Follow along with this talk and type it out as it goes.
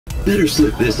Better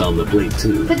slip this on the plate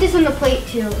too. Put this on the plate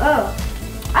too. Oh.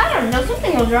 I don't know,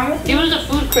 something was wrong with He was a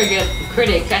food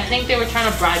critic. I think they were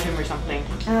trying to bribe him or something.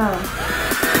 Oh.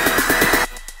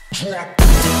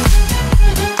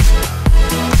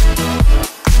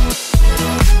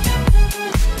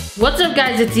 What's up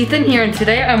guys, it's Ethan here and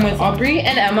today I'm with Aubrey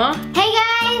and Emma. Hey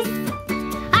guys!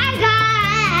 Hi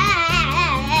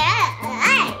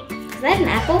guys! Is that an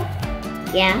apple?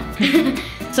 Yeah.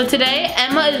 So today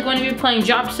Emma is going to be playing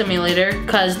Job Simulator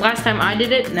because last time I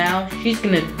did it, now she's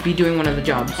going to be doing one of the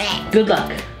jobs. Good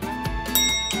luck.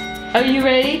 Are you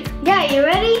ready? Yeah, you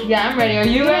ready? Yeah, I'm ready. Are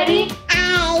you ready?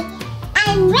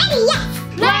 I'm ready, yes!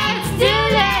 Let's do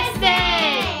this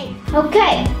thing!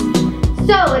 Okay.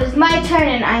 So it is my turn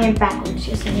and I am backwards.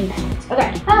 Just looking backwards.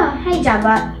 Okay. Oh, hey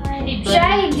Jobbot. Hey, should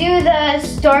I do the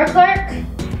store clerk,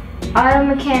 auto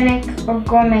mechanic, or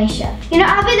gourmet chef? You know,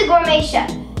 I'll be the gourmet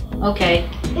chef. Okay.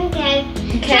 Okay.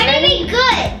 Try to be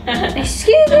good.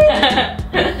 Excuse me.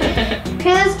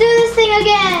 Okay, let's do this thing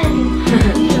again.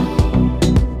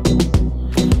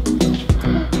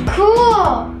 Cool.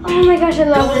 Oh my gosh, I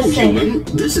love this thing. Human.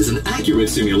 This is an accurate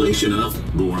simulation of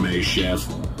Gourmet Chef.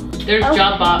 There's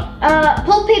Jobbot.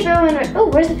 Pull paper when. Oh,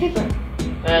 where's the paper?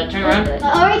 Turn around.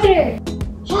 Oh, right there.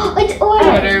 It's order.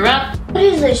 Order up. What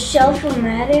is this,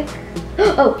 shelf-o-matic?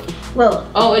 Oh, whoa.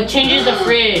 Oh, it changes the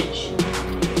fridge.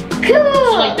 Cool.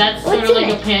 So like that's sort of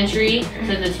like a pantry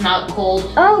since it's not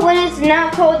cold. Oh, when it's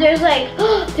not cold, there's like,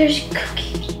 there's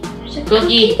cookies. There's a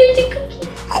cookie. There's a cookie.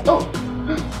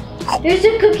 Oh, there's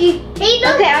a cookie. Save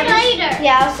those later.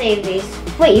 Yeah, I'll save these.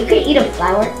 Wait, you could eat a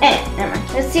flower? Never mind.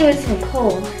 Let's see what's in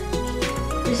cold.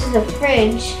 This is a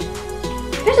fridge.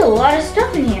 There's a lot of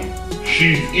stuff in here.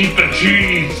 Cheese, eat the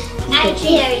cheese. I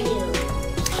dare you.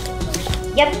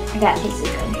 Yep, that tastes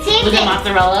good. Was it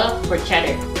mozzarella or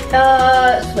cheddar?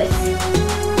 Swiss.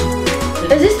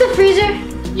 Is this the freezer?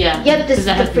 Yeah. Yep, this is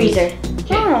the freezer.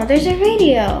 Okay. Oh, there's a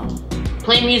radio.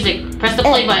 Play music. Press the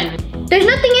play button. There's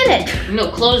nothing in it. No,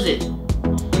 close it.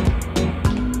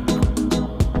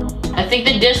 I think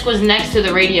the disc was next to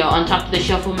the radio on top of the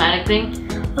shuffle-matic thing.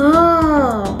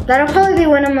 Oh, that'll probably be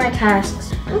one of my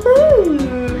tasks. Woohoo!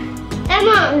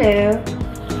 Emma! Hello.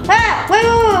 Ah! Wait,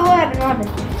 what happened?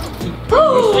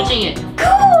 We're switching it.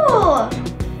 Cool!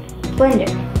 Blender.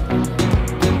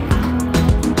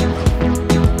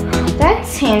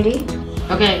 That's handy.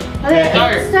 Okay, Okay,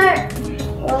 start. let's start.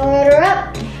 Order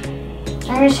up.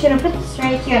 I'm just gonna put this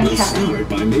right here on the Let's counter. start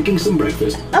by making some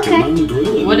breakfast. Okay. Turn on the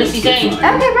grill and What is let's he get saying?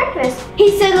 frying. Okay, breakfast.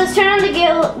 He said let's turn on the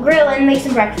grill and make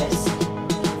some breakfast.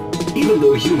 Even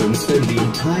though humans spend the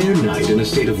entire night in a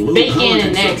state of low Bacon power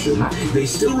and eggs. consumption, they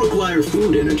still require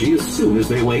food energy as soon as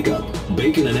they wake up.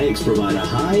 Bacon and eggs provide a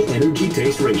high energy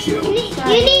taste ratio. You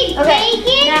need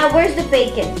bacon? Now, where's the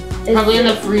bacon? Probably in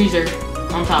the freezer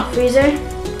on top. Freezer?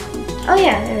 Oh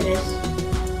yeah, there it is.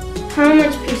 How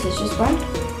much pieces? Just one?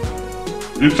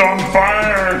 It's on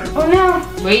fire. Oh no.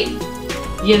 Wait.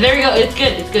 Yeah, there you go. It's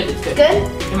good. It's good. It's good. Good?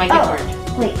 It might get Oh, hard.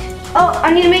 wait. Oh,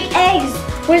 I need to make eggs.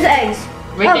 Where's the eggs?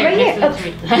 Right oh, there. right here. Next to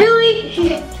Oh, the really?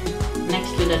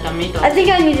 Next to the tomato. I think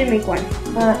I need to make one.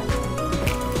 No!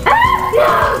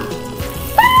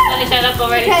 Set it up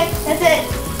already. Okay, that's it.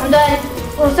 I'm done.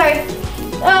 Oh, sorry.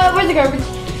 Where's the garbage?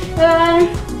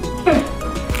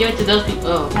 Give it to those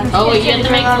people. Oh wait, you have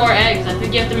to make more eggs. I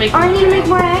think you have to make I need to make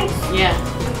more eggs? Yeah.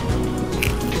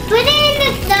 Put it in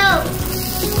the stove.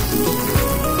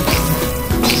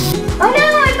 Oh no,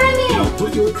 I burned it. Now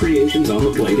put your creations on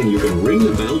the plate and you can ring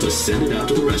the bell to send it out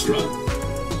to the restaurant.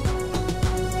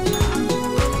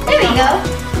 There we go.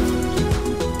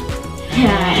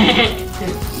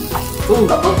 Ooh.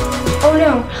 Oh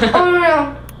no. Oh no.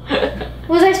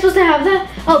 Was I supposed to have that?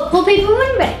 Oh, pull paper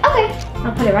one way. Okay.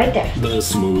 I'll put it right there. The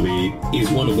smoothie is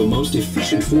one of the most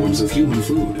efficient forms of human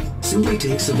food. Simply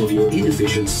take some of your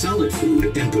inefficient solid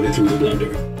food and put it through the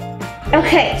blender.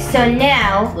 Okay, so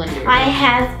now Blender. I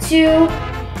have to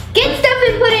get stuff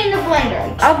and put it in the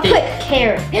blender. I'll put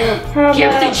carrot.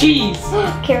 Carrots and cheese.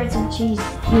 Carrots and cheese.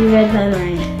 You read my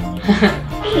mind.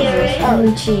 Carrots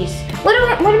and cheese. What am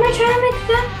I trying to make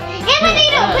that?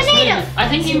 Potato. I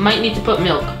think you might need to put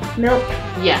milk. Milk.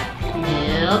 Yeah.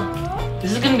 Milk.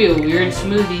 This is gonna be a weird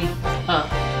smoothie.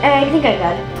 I think I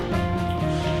got it.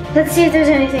 Let's see if there's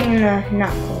anything in the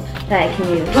not cold that I can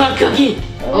use. Cookie.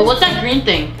 Oh, what's that green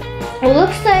thing? It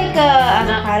looks like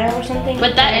avocado or something.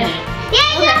 Put that in it.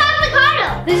 Yeah, it's an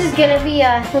avocado. This is gonna be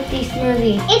a healthy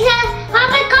smoothie. It's an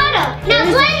avocado. Now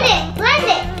blend it. Blend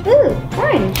it. Ooh,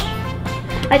 orange.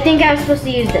 I think I was supposed to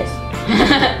use this.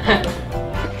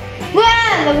 Wow,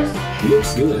 that was...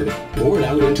 Looks good. Pour it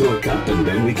out into a cup and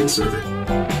then we can serve it.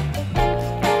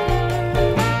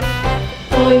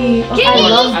 Oh, boy. I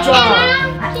love I job.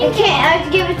 I can't. I have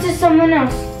to give it to someone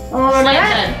else. Slam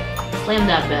that. Slam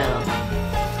that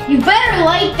bell. You better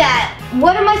like that.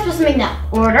 What am I supposed to make now?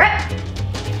 Order it.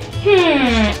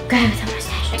 Grab some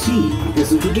mustache. Tea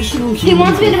is a traditional He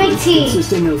wants me to make tea.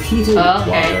 consisting of heated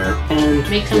water and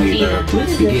Make some tea flavor. then.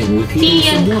 Let's begin with Tea heating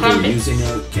and some water crumpets. using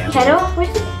a kettle. Kettle?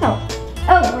 Where's the kettle?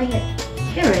 Oh, right here.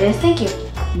 Here it is. Thank you.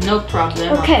 No problem.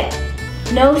 Okay.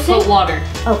 No Put sink. water.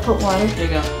 Oh, put water. There you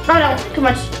go. Oh no, too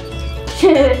much.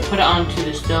 Put it onto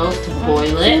the stove to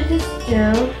boil it. To the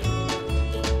stove.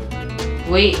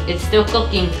 Wait, it's still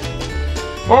cooking.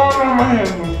 Oh, my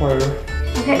hand's on fire.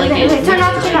 Okay, Like okay, it- wait, turn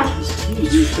off, turn off. Tea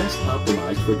is best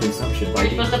optimized for consumption by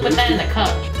You're supposed to put that in the cup.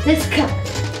 This cup.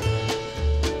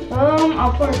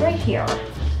 I'll put it right here.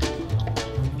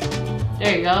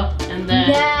 There you go. And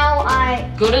then Now I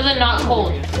go to the not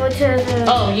cold. go to the.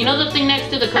 Oh, you know the thing next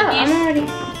to the Oh, I'm cookies? already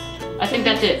I think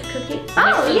that's it. cooking. Next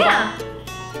Oh to the yeah.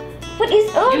 What is?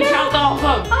 Oh You no. chopped the whole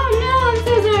cup. Oh no, I'm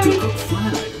so To sorry. cook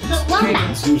flat items, But one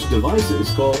parents use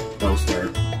devices called toaster.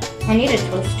 I need a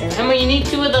toaster. Emma, you need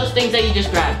 2 of those things that you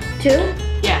just grabbed. 2?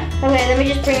 Yeah. Okay, let me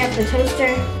just bring up the toaster.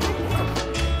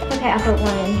 Okay, I'll put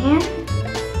one in here.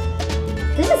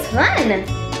 This is fun.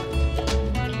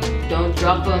 Don't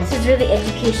drop them. This is really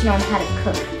educational on how to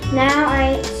cook. Now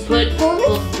I Put pour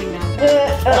full this. thing down.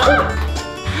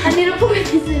 I need to pour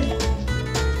this in.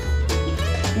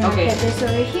 Now Okay. Put this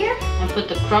over here. And put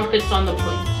the crumpets on the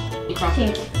plate. The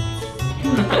crumpets.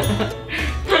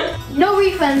 No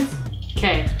refunds.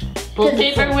 Okay. Pull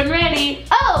paper when ready.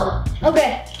 Oh,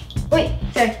 okay. Wait,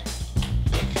 sorry.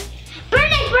 Burn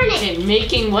it, burn it. Okay,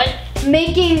 making what?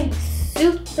 Making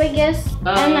soup, I guess.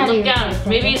 I'm not Look even down. sure.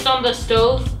 Maybe it's on the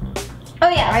stove. Oh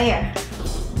yeah, right here.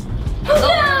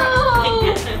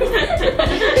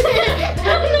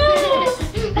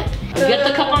 Get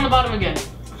the cup on the bottom again.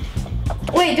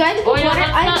 Wait, do I have to put Oh, yeah, water?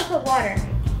 that's I have to put water.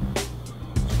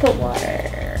 Put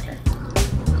water.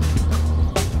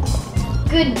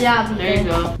 Good job. There you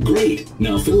go. Great.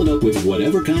 Now fill it up with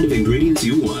whatever kind of ingredients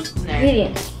you want. There.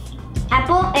 Ingredients.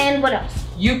 Apple and what else?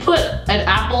 You put an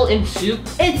apple in soup.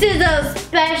 It is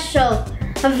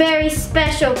a very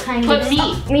special kind Put of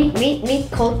meat.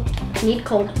 Meat, cold. Meat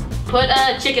cold. Put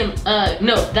a chicken.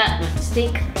 No, that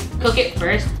Steak. cook it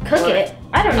first. Cook Or- it.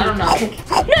 I don't know. I don't know. Cook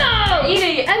it. No!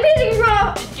 Eating it. I'm eating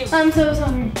raw. Just I'm so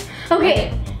sorry.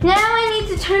 Okay, now I need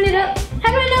to turn it up.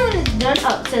 How do I know when it's done?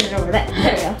 Oh, it says it over there.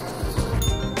 There we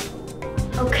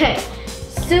go. Okay,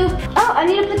 soup. Oh, I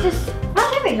need to put this. Oh,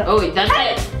 there we go. Oh wait, that's How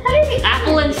it. do we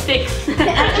Apple and sticks. Apple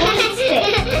and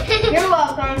stick. You're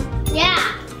welcome. Yeah,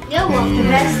 you're The welcome.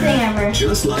 best thing ever.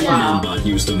 Just like Wow. Mom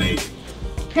used to make.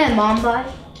 Hey, Mom bud.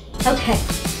 Okay,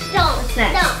 Don't, what's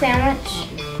next? don't. Sandwich.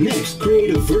 Next,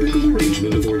 create a vertical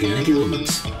arrangement of organic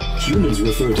elements. Humans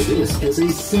refer to this as a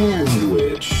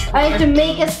sandwich. I have to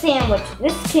make a sandwich.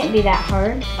 This can't be that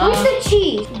hard. Where's the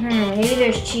cheese? Maybe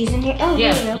there's cheese in here. Oh,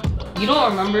 Yeah. here we go. You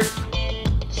don't remember?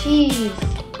 Cheese.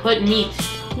 Put meat.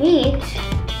 Meat.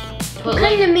 Put What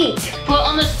kind like of meat? put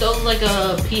on the stove like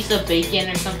a piece of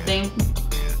bacon or something.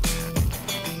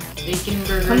 Bacon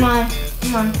burger. Come on,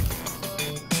 come on.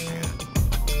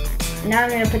 Now I'm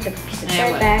gonna put the piece of Yeah,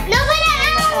 bread what? back. No, but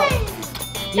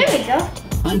I There we go.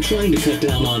 I'm trying to cut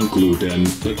down on gluten,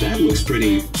 but that looks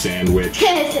pretty sandwich.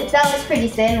 Yes, that was pretty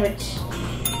sandwich.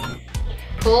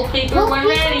 Pull paper when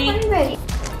ready. When ready.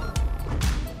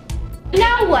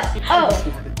 Now what? Oh.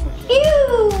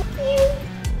 Ew.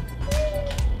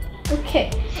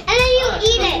 Okay. And then you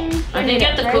eat it. I think you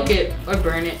have to cook it or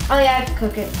burn it. Oh yeah, I have to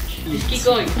cook it. Just keep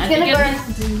going. It's gonna burn.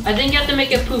 I think you have to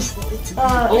make it poof.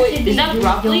 Oh it wait, should is be that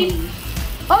broccoli? yummy.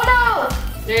 Oh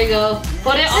no! There you go.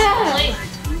 Put it on the plate.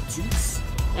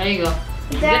 There you go.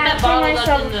 Get that That's bottle what I that's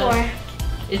saw in before.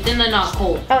 the. It's in the not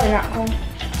cold. Oh, not cold.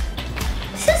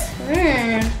 This is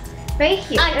right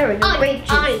here. There we go. Grape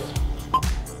juice.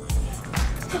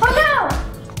 Oh no!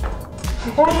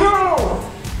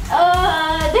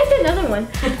 Oh There's another one.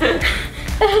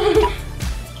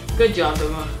 Good job,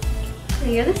 Emma.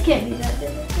 Yeah, this can't be that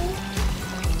difficult.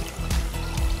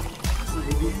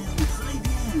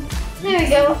 There we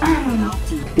go.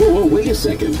 Whoa, wait a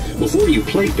second. Before you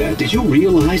plate that, did you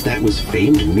realize that was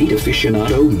famed meat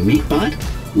aficionado Meatbot?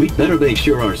 We'd better make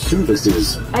sure our service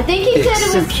is I think he said it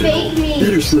was exceptional. fake meat.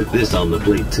 Better slip this on the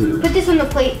plate too. Put this on the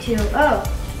plate too. Oh.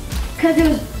 Because it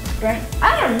was burnt.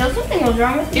 I don't know. Something was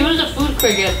wrong with He it. was a food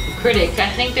critic. I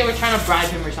think they were trying to bribe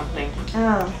him or something.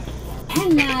 Oh.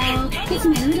 Hello, it's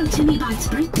my little Timmy Bot's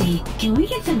birthday. Can we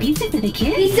get some pizza for the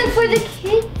kids? Pizza for the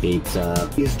kids? Pizza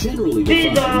is generally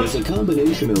defined as a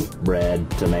combination of bread,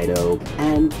 tomato,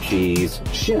 and cheese.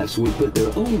 Chefs would put their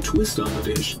own twist on the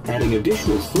dish, adding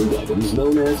additional food items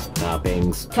known as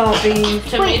toppings. Toppings.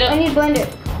 Tomato. Wait, I need blender.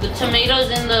 The tomatoes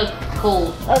in the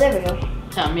cold. Oh, there we go.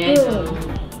 Tomato.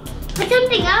 Put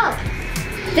something else.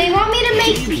 They want me to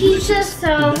make pizza, so...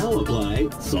 Now apply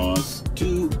sauce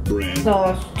to bread.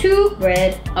 Sauce to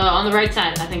bread. On the right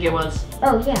side, I think it was.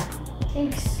 Oh, yeah.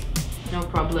 Thanks. No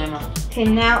problema. Okay,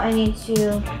 now I need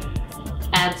to...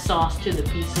 Add sauce to the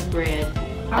piece of bread.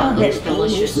 Oh, That looks there.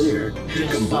 delicious. Almost there.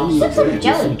 Combining the That's some bread with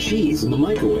jelly. some cheese in the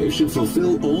microwave should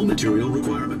fulfill all material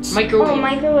requirements. Microwave. Oh,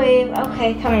 microwave.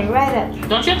 Okay, coming right up.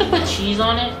 Don't you have to put cheese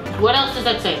on it? What else does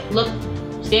that say? Look,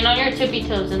 stand on your tippy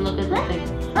toes and look at the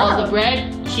thing. Oh, the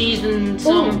bread, cheese, and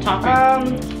some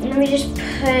topping. Let me just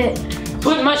put...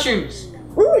 Put mushrooms.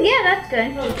 Ooh, yeah, that's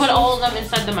good. Just put all of them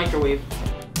inside the microwave.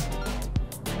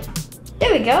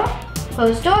 There we go.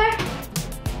 Close door.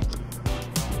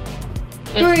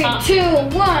 It's 3, 2,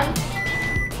 1.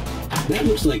 That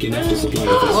looks like enough to supply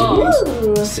the Ooh.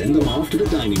 festivals. Send them off to the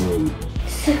dining room.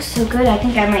 This looks so good, I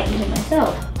think I might eat it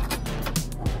myself.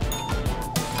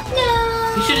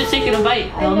 No. You should have taken a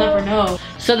bite. They'll never know.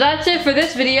 So that's it for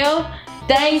this video.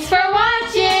 Thanks for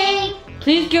watching.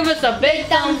 Please give us a big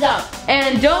thumbs up.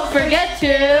 And don't forget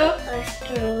to...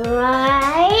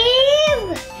 Subscribe.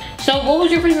 So what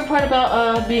was your favorite part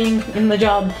about being in the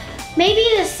job? Maybe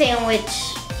the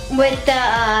sandwich with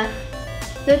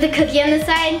the cookie on the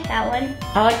side, that one.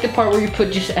 I like the part where you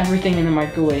put just everything in the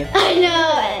microwave. I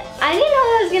know. I didn't know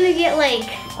I was gonna get like...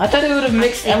 I thought it would have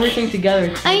mixed everything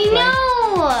together. I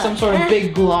know. Some sort of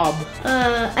big glob.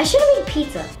 I should have made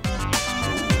pizza.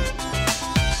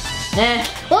 Eh.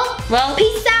 Well, Well,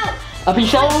 peace out. up and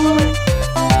show.